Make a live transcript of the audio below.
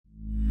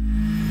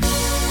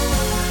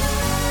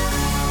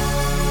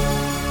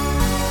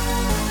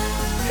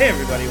Hey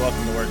everybody,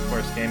 welcome to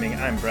Workforce Gaming.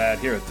 I'm Brad,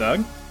 here with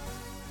Doug.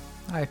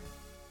 Hi.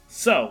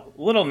 So,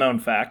 little known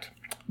fact,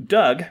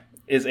 Doug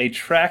is a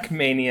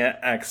Trackmania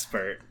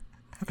expert.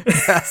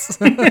 Yes.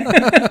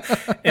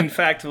 In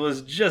fact,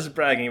 was just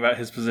bragging about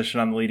his position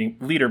on the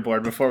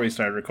leaderboard before we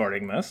started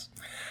recording this.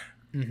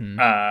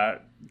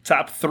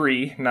 Top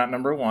 3, not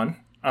number 1.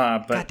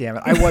 But God damn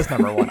it. I was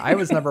number 1. I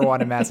was number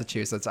 1 in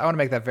Massachusetts. I want to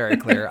make that very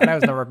clear. And I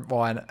was number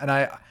 1. And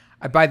I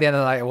by the end of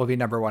the night, I will be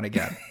number 1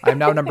 again. I'm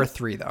now number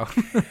 3, though.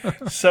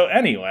 So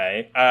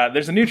anyway,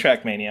 there's a new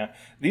Trackmania.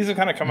 These have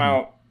kind of come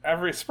out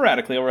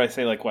sporadically over, I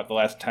say, like, what, the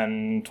last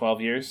 10,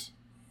 12 years?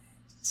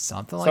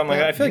 Something like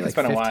that. I feel like it's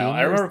been a while. Years?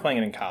 I remember playing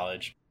it in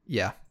college.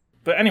 Yeah.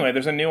 But anyway,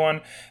 there's a new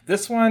one.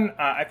 This one,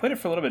 I played it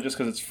for a little bit just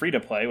because it's free to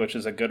play, which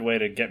is a good way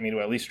to get me to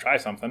at least try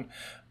something.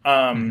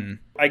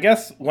 I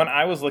guess when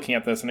I was looking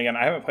at this, and again,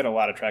 I haven't played a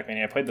lot of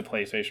Trackmania. I played the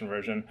PlayStation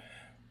version.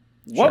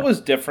 What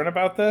was different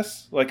about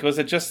this? Like, was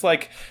it just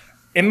like,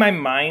 in my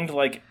mind,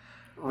 like,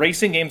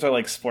 racing games are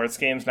like sports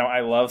games. Now,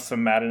 I love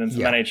some Madden and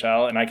some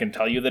NHL, and I can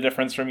tell you the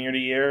difference from year to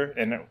year.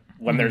 And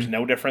when there's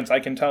no difference, I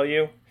can tell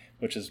you,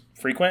 which is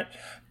frequent.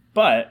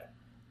 But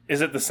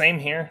is it the same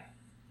here?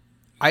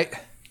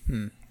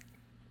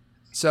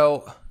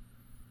 So,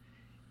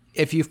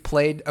 if you've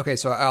played... Okay,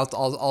 so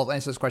I'll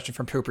answer this question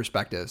from two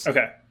perspectives.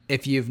 Okay.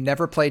 If you've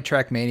never played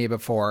Trackmania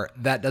before,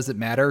 that doesn't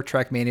matter.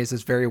 Trackmania is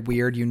this very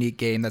weird, unique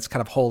game that's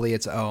kind of wholly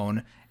its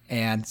own.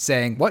 And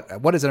saying,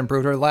 what is it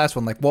improved over the last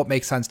one? Like, what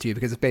makes sense to you?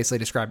 Because it's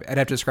basically I'd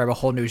have to describe a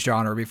whole new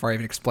genre before I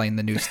even explain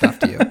the new stuff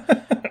to you.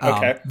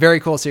 Okay. Very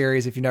cool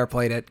series. If you've never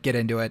played it, get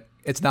into it.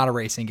 It's not a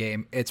racing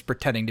game. It's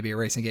pretending to be a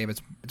racing game.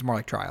 It's more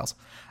like Trials.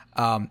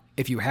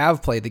 If you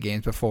have played the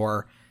games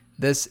before,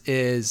 it's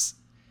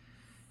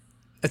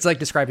like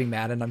describing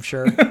Madden, I'm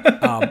sure.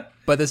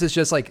 But this is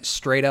just like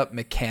straight up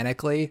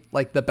mechanically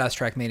like the best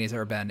Trackmania's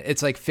ever been.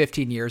 It's like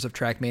 15 years of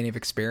Trackmania of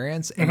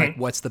experience and like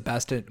what's the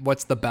best of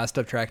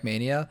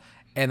Trackmania,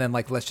 and then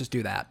like let's just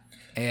do that.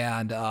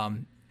 And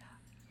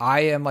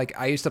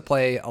I used to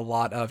play a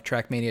lot of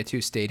Trackmania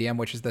 2 Stadium,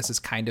 which is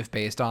kind of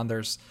based on.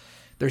 There's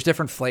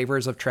different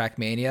flavors of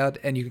Trackmania,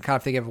 and you can kind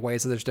of think of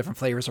ways that there's different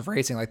flavors of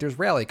racing. Like there's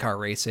rally car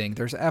racing,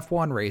 there's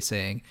F1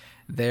 racing,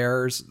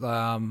 there's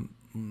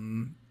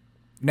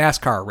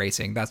NASCAR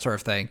racing, that sort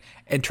of thing.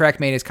 And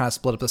Trackmania is kind of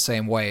split up the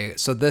same way.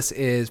 So this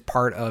is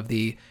part of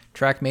the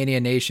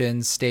Trackmania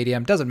Nations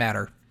Stadium. Doesn't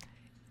matter.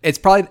 It's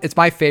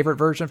my favorite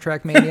version of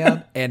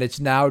Trackmania, and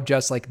it's now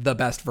just like the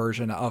best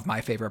version of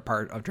my favorite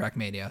part of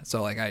Trackmania.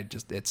 So like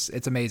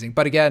it's amazing.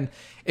 But again,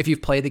 if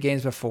you've played the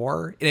games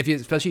before, and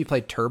especially if you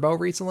played Turbo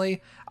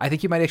recently, I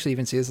think you might actually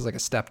even see this as like a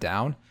step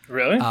down.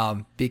 Really?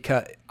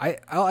 Because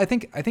I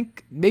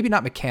think maybe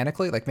not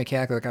mechanically. Like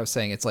mechanically, like I was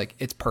saying, it's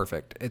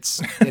perfect. It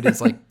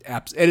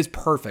is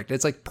perfect.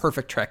 It's like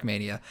perfect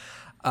Trackmania.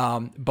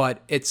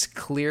 But it's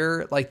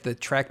clear, like the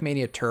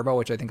Trackmania Turbo,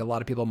 which I think a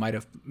lot of people I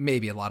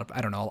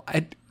don't know.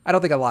 I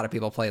don't think a lot of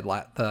people played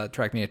the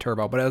Trackmania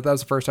Turbo, but that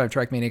was the first time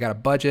Trackmania got a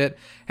budget,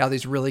 had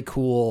these really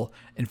cool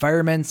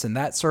environments and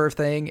that sort of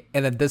thing.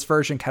 And then this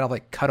version kind of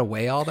like cut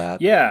away all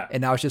that. Yeah.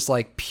 And now it's just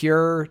like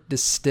pure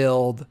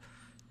distilled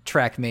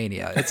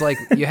Trackmania. It's like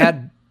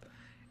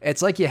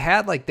they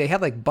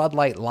had like Bud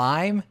Light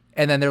Lime,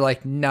 and then they're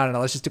like, no,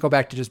 let's just go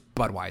back to just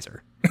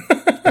Budweiser.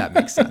 That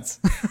makes sense.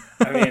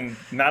 I mean,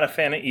 not a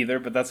fan of either,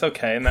 but that's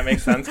okay, and that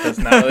makes sense because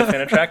not really a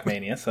fan of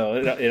Trackmania, so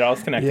it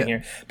all's connecting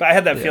here. But I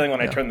had that feeling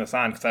when I turned this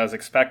on because I was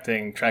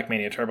expecting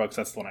Trackmania Turbo because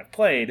that's the one I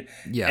played,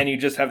 and you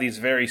just have these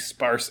very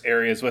sparse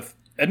areas with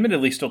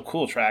admittedly still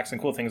cool tracks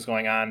and cool things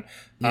going on.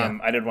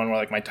 I did one where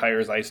like my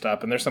tires iced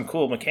up, and there's some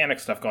cool mechanic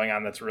stuff going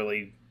on that's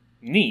really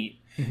neat.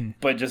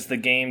 But just the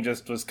game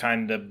just was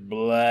kind of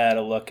blah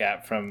to look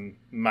at from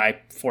my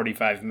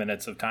 45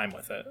 minutes of time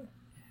with it.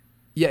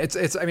 Yeah,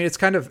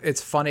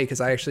 it's funny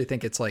because I actually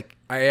think it's like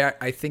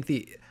I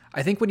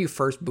think when you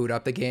first boot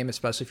up the game,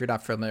 especially if you're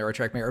not familiar with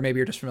Trackmania, or maybe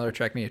you're just familiar with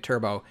Trackmania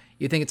Turbo,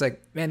 you think it's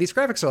like, man, these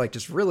graphics are like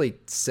just really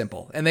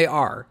simple, and they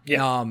are.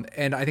 Yeah.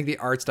 And I think the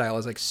art style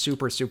is like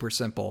super super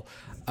simple.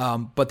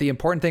 But the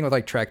important thing with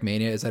like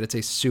Trackmania is that it's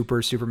a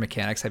super super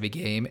mechanics heavy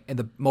game, and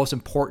the most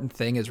important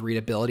thing is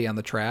readability on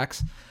the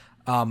tracks.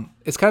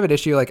 It's kind of an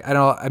issue. Like, I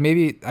don't know,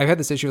 maybe I've had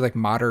this issue with like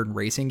modern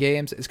racing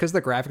games. It's because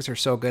the graphics are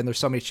so good and there's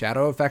so many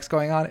shadow effects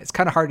going on. It's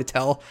kind of hard to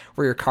tell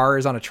where your car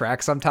is on a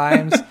track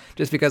sometimes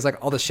just because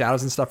like all the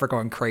shadows and stuff are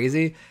going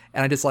crazy.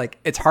 And I just like,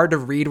 it's hard to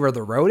read where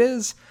the road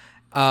is.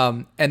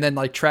 And then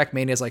like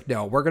Trackmania is like,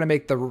 no, we're going to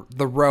make the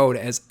road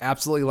as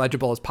absolutely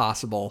legible as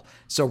possible.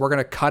 So we're going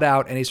to cut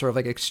out any sort of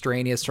like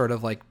extraneous sort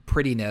of like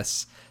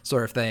prettiness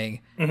sort of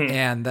thing.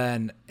 And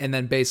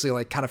then basically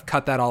like kind of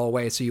cut that all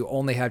away. So you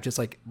only have just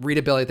like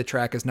readability of the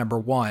track as number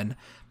one.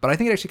 But I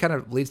think it actually kind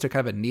of leads to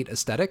kind of a neat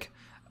aesthetic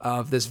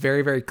of this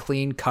very, very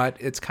clean cut.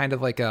 It's kind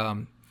of like,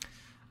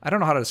 I don't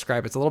know how to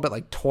describe it. It's a little bit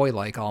like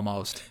toy-like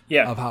almost.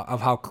 Yeah.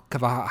 Of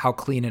how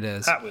clean it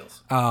is. Hot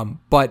Wheels.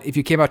 But if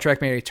you came out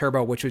Trackmania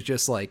Turbo, which was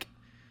just like,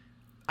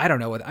 I don't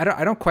know what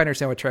I don't quite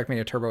understand what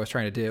Trackmania Turbo was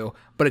trying to do,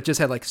 but it just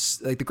had like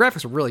the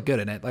graphics were really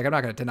good in it. Like I'm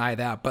not going to deny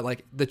that, but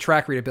like the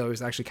track readability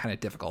was actually kind of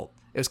difficult.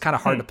 It was kind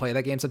of hard to play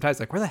that game sometimes.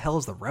 Like, where the hell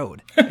is the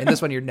road? In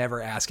this one, you're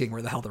never asking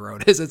where the hell the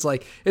road is. It's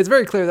like it's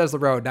very clear that's the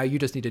road. Now you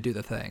just need to do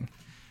the thing.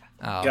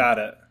 Got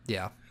it.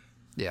 Yeah.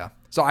 Yeah.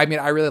 So, I mean,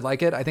 I really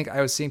like it. I think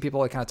I was seeing people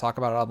like kind of talk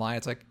about it online.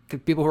 It's like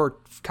people who are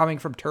coming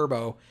from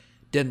Turbo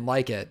didn't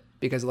like it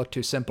because it looked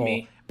too simple.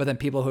 Me. But then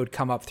people who had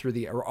come up through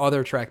the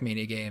other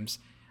Trackmania games,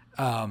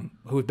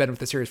 who've been with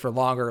the series for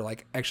longer,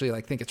 like actually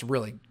like think it's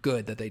really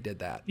good that they did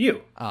that.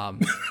 You.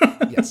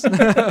 Yes.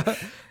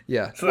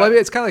 Yeah. So well, I mean,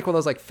 it's kind of like one of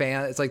those like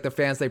it's like the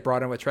fans they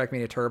brought in with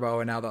Trackmania Turbo,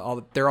 and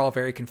now they're all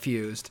very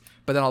confused.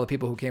 But then all the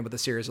people who came with the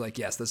series are like,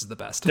 yes, this is the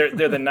best. They're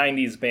the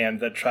 90s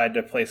band that tried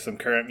to play some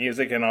current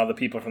music, and all the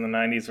people from the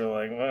 90s were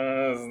like, what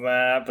is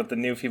that? But the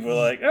new people were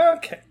like,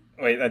 okay.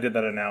 Wait, I did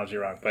that analogy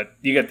wrong, but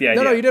you get the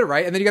idea. No, you did it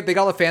right. And then they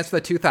got all the fans for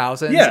the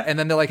 2000s, and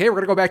then they're like, hey, we're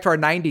going to go back to our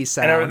 90s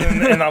sound.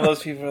 And all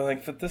those people are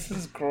like, but this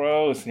is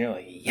gross. And you're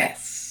like,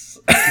 yes.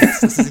 Yes,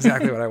 this is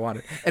exactly what I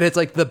wanted. And it's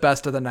like the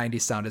best of the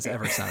 90s sound has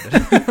ever sounded.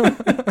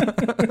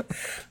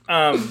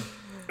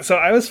 So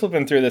I was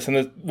flipping through this,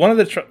 and one of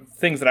the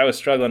things that I was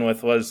struggling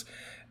with was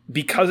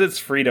because it's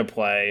free to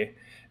play,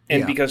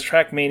 and because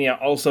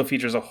Trackmania also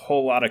features a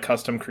whole lot of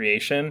custom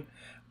creation,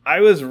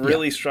 I was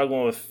really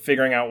struggling with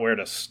figuring out where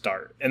to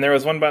start. And there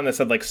was one button that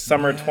said like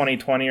summer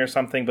 2020 or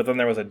something, but then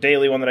there was a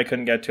daily one that I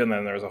couldn't get to, and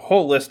then there was a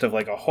whole list of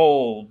like a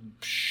whole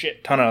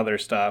shit ton of other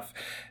stuff.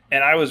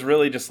 And I was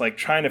really just like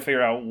trying to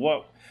figure out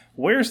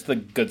where's the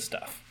good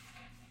stuff.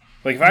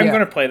 Like if I'm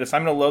going to play this,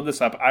 I'm going to load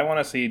this up. I want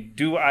to see,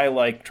 do I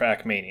like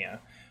Trackmania?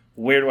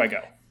 Where do I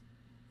go?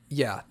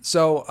 Yeah.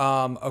 So,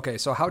 okay.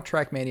 So how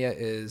Trackmania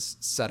is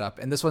set up,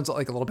 and this one's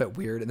like a little bit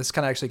weird, and this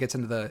kind of actually gets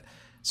into the.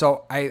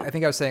 So I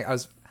think I was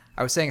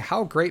saying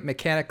how great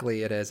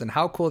mechanically it is and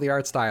how cool the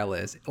art style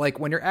is. Like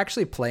when you're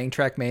actually playing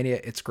Trackmania,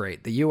 it's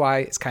great. The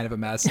UI is kind of a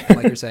mess. And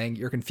like you're saying,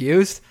 you're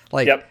confused.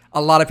 Like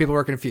a lot of people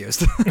are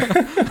confused.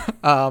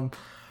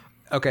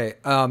 Okay.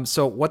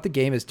 So what the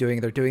game is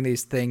doing, they're doing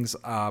these things.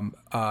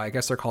 I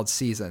guess they're called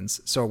seasons.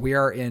 So we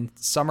are in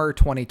summer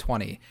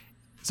 2020.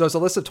 So it's a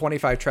list of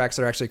 25 tracks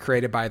that are actually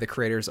created by the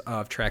creators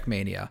of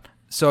Trackmania.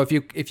 So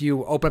if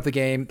you open up the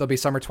game, there'll be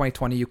summer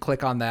 2020. You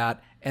click on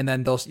that, and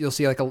then you'll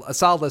see like a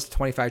solid list of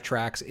 25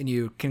 tracks, and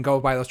you can go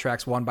by those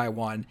tracks one by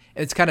one.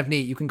 It's kind of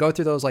neat. You can go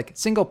through those like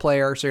single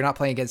player, so you're not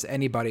playing against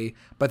anybody.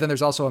 But then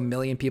there's also a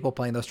million people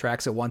playing those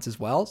tracks at once as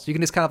well. So you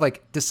can just kind of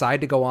like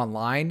decide to go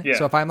online. Yeah.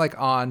 So if I'm like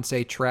on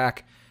say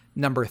track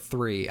number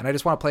 3, and I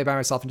just want to play by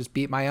myself and just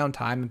beat my own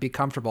time and be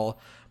comfortable.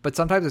 But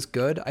sometimes it's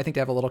good, I think, to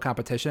have a little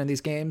competition in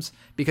these games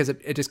because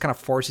it just kind of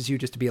forces you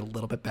just to be a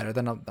little bit better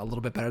than them.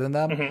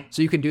 Mm-hmm.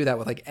 So you can do that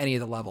with like any of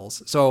the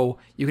levels. So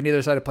you can either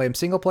decide to play them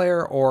single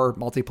player or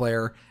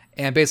multiplayer.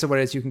 And basically what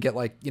it is, you can get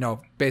like,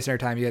 based on your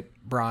time, you get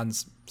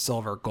bronze,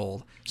 silver,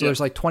 gold. So there's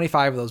like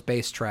 25 of those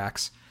base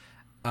tracks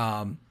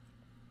that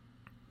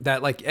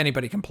like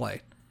anybody can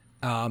play.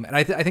 And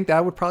I think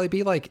that would probably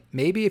be like,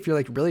 maybe if you're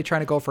like really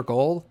trying to go for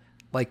gold,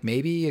 like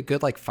maybe a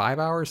good like 5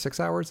 hours, 6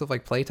 hours of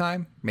like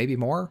playtime, maybe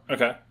more.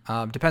 Okay.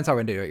 Depends how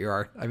into it you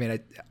are. I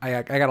mean,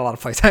 I got a lot of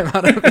playtime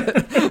out of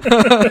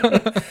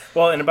it.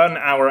 Well, in about an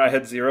hour, I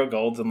had 0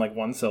 golds and like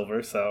 1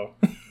 silver. So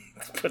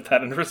let's put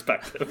that into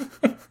perspective.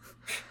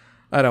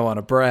 I don't want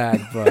to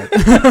brag, but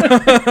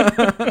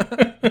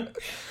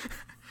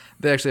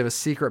they actually have a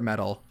secret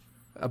medal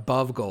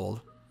above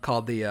gold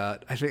called the I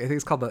think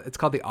it's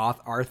called the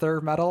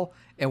Arthur medal.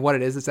 And what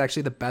it is, it's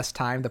actually the best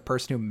time the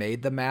person who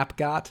made the map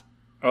got.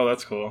 Oh,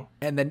 that's cool.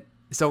 And then,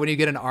 so when you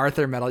get an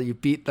Arthur medal, you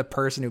beat the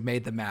person who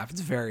made the map.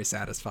 It's very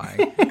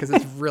satisfying because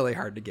it's really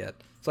hard to get.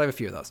 So I have a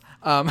few of those.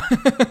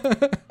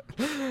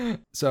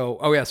 So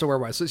where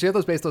was I? So you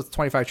have those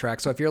 25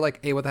 tracks. So if you're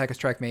like, hey, what the heck is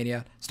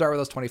Trackmania? Start with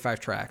those 25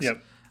 tracks.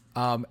 Yep.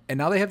 And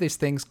now they have these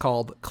things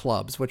called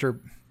clubs, which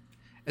are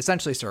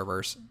essentially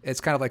servers.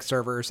 It's kind of like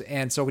servers.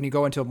 And so when you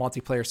go into a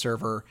multiplayer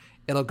server,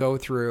 it'll go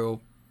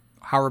through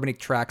however many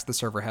tracks the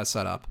server has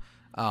set up.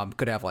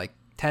 Could have like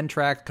 10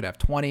 tracks, could have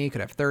 20, could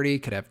have 30,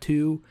 could have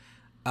 2.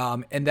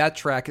 And that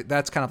track,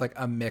 that's kind of like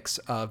a mix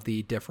of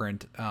the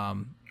different,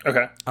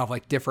 of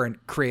like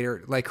different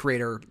creator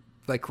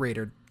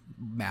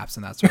maps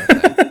and that sort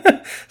of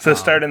thing. So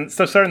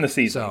starting the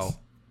seasons. So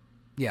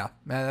yeah,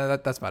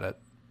 that's about it.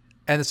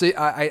 And so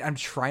I'm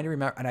trying to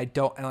remember, and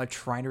I'm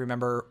trying to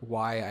remember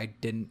why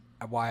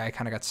I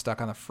kind of got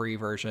stuck on the free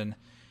version.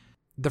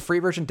 The free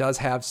version does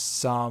have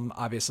some,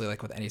 obviously,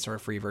 like with any sort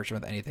of free version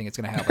with anything, it's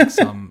going to have like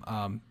some,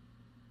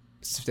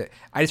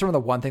 I just remember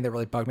the one thing that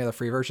really bugged me with the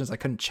free version is I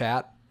couldn't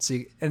chat.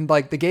 And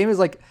like the game is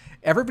like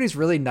everybody's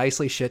really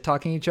nicely shit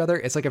talking each other.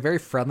 It's like a very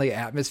friendly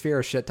atmosphere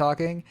of shit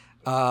talking.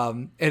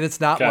 And it's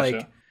not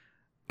like,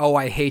 oh,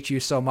 I hate you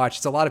so much.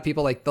 It's a lot of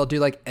people like they'll do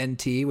like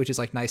NT, which is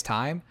like nice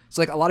time.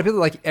 So like a lot of people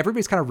like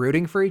everybody's kind of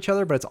rooting for each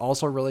other, but it's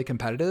also really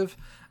competitive.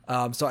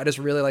 So I just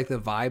really like the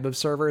vibe of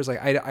servers. Like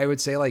I would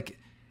say like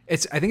I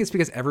think it's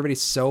because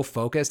everybody's so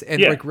focused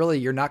and like really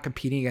you're not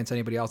competing against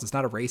anybody else. It's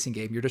not a racing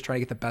game. You're just trying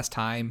to get the best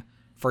time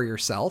for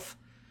yourself.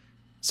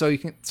 So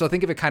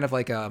think of it kind of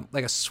like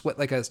a swim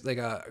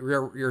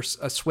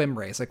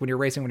race. Like when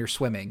you're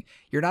swimming,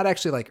 you're not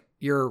actually like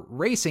you're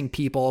racing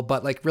people,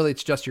 but like really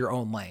it's just your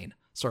own lane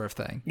sort of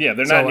thing. Yeah,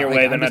 they're not in your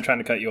way. They're not trying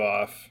to cut you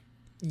off.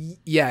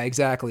 Yeah,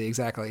 exactly.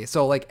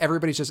 So like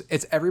everybody's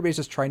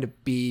just trying to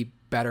be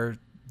better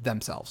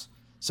themselves.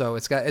 So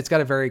it's got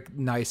a very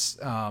nice,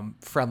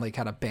 friendly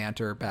kind of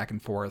banter back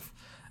and forth.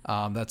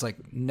 That's like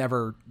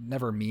never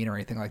mean or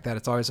anything like that.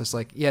 It's always just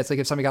like, yeah, it's like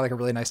if somebody got like a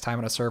really nice time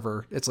on a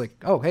server, it's like,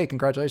 oh, hey,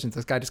 congratulations.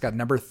 This guy just got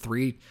number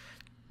 3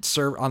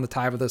 on the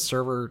time of the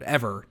server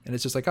ever. And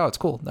it's just like, oh, it's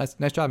cool. Nice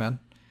job, man.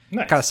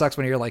 Nice. Kind of sucks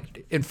when you're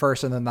like in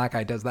first and then that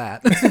guy does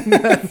that.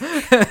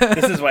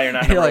 This is why you're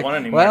not number 1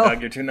 anymore,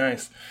 Doug. You're too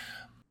nice.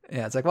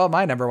 Yeah, it's like, well,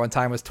 my number 1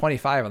 time was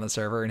 25 on the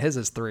server, and his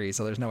is 3,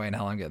 so there's no way in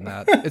hell I'm getting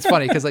that. It's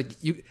funny because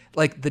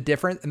like the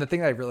difference, and the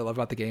thing that I really love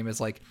about the game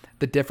is like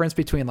the difference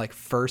between like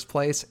first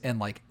place and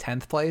like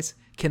 10th place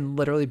can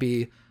literally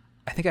be,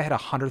 I think I had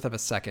 100th of a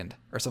second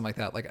or something like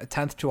that. Like a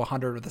 10th to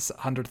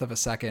 100th of a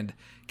second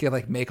can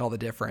like make all the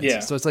difference.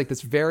 Yeah. So it's like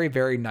this very,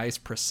 very nice,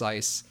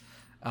 precise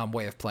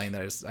way of playing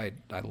that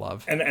I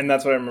love. And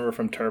that's what I remember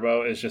from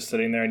Turbo is just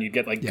sitting there and you'd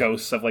get like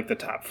ghosts of like the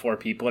top 4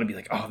 people and it'd be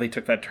like, oh, they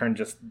took that turn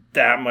just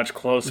that much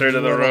closer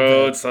to the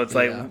road. So it's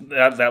like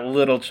that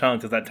little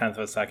chunk is that 10th of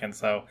a second.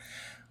 So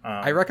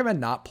I recommend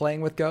not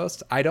playing with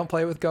Ghost. I don't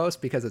play with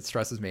Ghost because it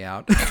stresses me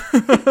out.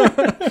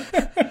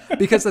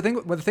 Because the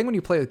thing when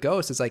you play with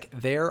Ghost is like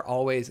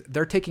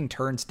they're taking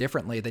turns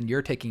differently than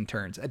you're taking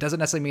turns. It doesn't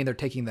necessarily mean they're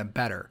taking them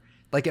better.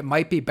 Like it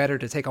might be better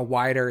to take a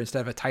wider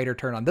instead of a tighter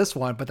turn on this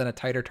one, but then a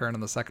tighter turn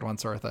on the second one,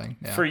 sort of thing.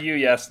 Yeah. For you,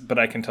 yes, but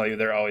I can tell you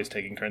they're always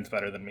taking turns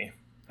better than me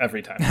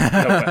every time.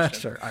 No question.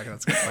 Sure,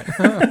 that's a good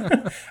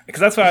point.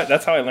 Because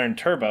that's how I learned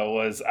Turbo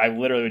was I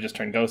literally would just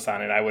turn Ghosts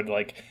on and I would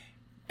like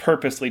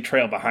purposely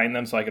trail behind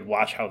them so I could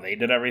watch how they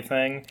did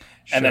everything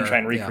and then try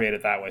and recreate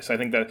it that way. So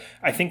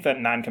I think that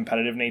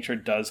non-competitive nature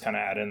does kind of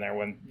add in there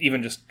when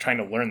even just trying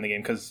to learn the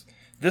game because.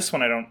 This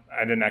one I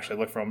didn't actually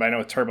look for one, but I know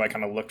with Turbo I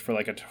kind of looked for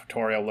like a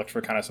tutorial, looked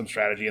for kind of some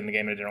strategy in the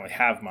game. And it didn't really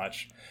have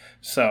much,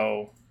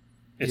 so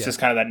it's just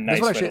kind of that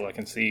nice way to look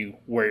and see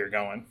where you're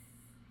going.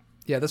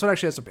 Yeah, this one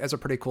actually has a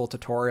pretty cool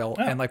tutorial,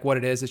 and like what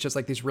it is, it's just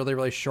like these really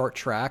really short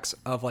tracks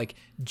of like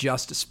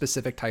just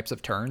specific types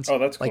of turns. Oh,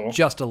 that's cool. Like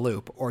just a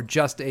loop, or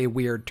just a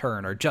weird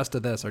turn, or just a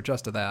this, or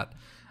just a that.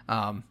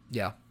 Oh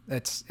man,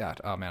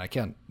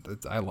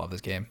 I love this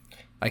game.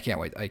 I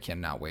can't wait. I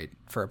cannot wait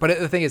for it. But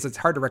the thing is, it's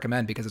hard to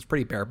recommend because it's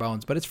pretty bare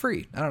bones, but it's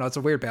free. I don't know. It's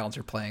a weird balance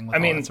you're playing with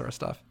all that sort of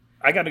stuff.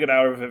 I got a good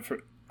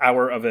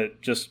hour of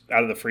it just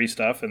out of the free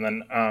stuff. And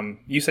then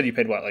you said you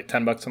paid what, like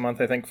 $10 a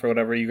month, I think, for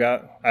whatever you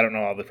got? I don't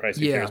know all the price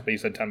figures, but you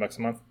said $10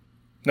 a month?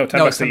 No,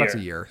 $10 a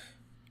year.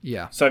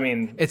 Yeah. So, I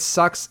mean... It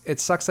sucks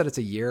that it's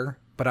a year,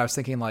 but I was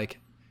thinking, like,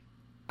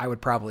 I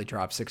would probably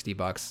drop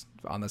 $60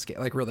 on this game.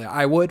 Like, really,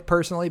 I would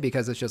personally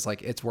because it's just,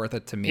 like, it's worth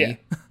it to me.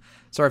 Yeah.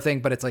 Sort of thing,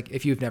 but it's like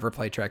if you've never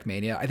played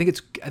Trackmania, I think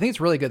it's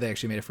really good they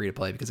actually made it free to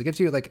play because it gives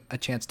you like a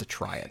chance to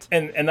try it.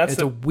 And it's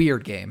a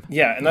weird game.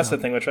 Yeah, and that's the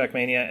thing with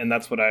Trackmania, and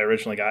that's what I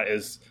originally got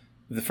is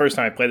the first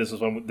time I played this was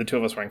when the two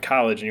of us were in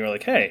college, and you were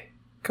like, "Hey,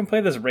 come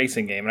play this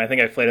racing game." And I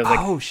think I played. I was like,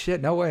 "Oh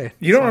shit, no way!"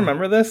 You don't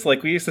remember this?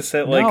 Like we used to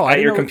sit like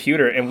at your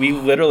computer, and we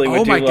literally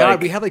would do. Oh my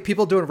god, we had like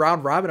people doing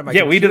round robin at my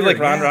computer. Yeah, we did like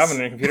round robin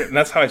on your computer, and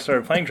that's how I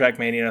started playing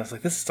Trackmania. And I was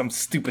like, "This is some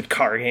stupid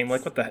car game.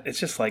 Like what the? It's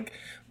just like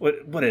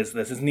what is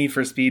this? It's Need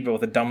for Speed, but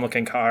with a dumb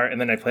looking car."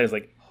 And then I played. I was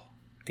like,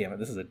 "Damn it,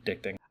 this is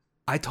addicting."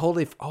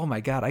 Oh my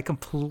god, I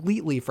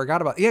completely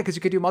forgot about because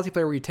you could do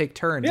multiplayer where you take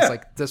turns. Yeah. It's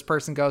like this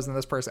person goes and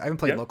this person. I haven't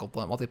played local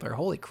multiplayer.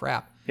 Holy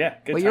crap! Yeah,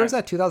 good. What year was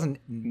that?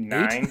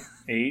 2009,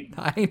 8,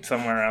 9,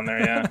 somewhere around there.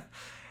 Yeah.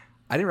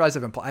 I didn't realize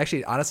I've been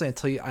actually honestly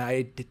until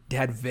I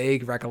had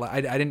vague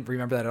recollection. I didn't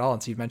remember that at all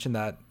until you mentioned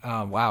that.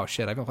 Wow,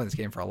 shit! I've been playing this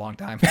game for a long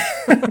time.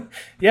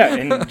 Yeah,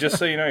 and just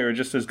so you know, you were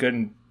just as good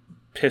and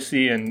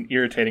pissy and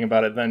irritating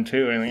about it then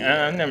too. And like,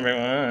 I'm number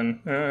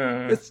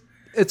 1.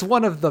 It's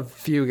one of the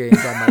few games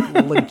I'm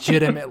like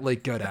legitimately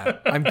good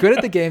at. I'm good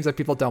at the games that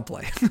people don't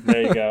play.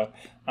 There you go.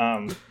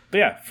 But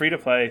yeah, free to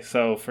play.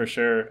 So for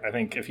sure, I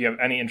think if you have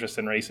any interest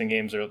in racing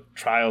games or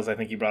Trials, I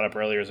think you brought up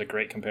earlier is a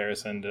great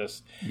comparison.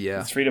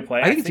 It's free to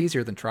play. I think it's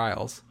easier than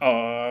Trials.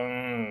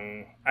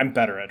 I'm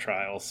better at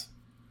Trials.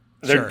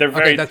 They're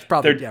very that's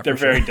probably they're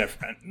very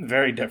different.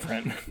 Very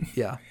different.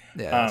 Yeah,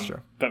 that's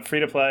true. But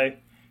free to play,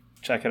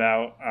 check it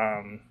out.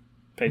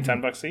 Pay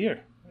 $10 a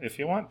year if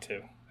you want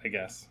to, I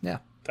guess. Yeah.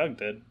 Doug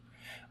did.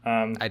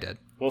 I did.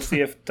 We'll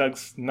see if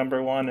Doug's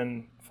number 1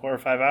 in 4 or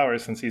 5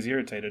 hours since he's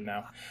irritated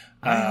now.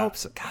 I hope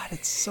so. God,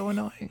 it's so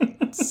annoying.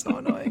 It's so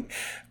annoying.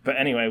 But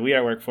anyway, we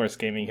are Workforce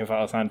Gaming. You can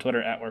follow us on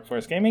Twitter at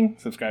Workforce Gaming.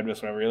 Subscribe to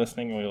us wherever you're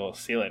listening, and we will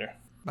see you later.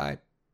 Bye.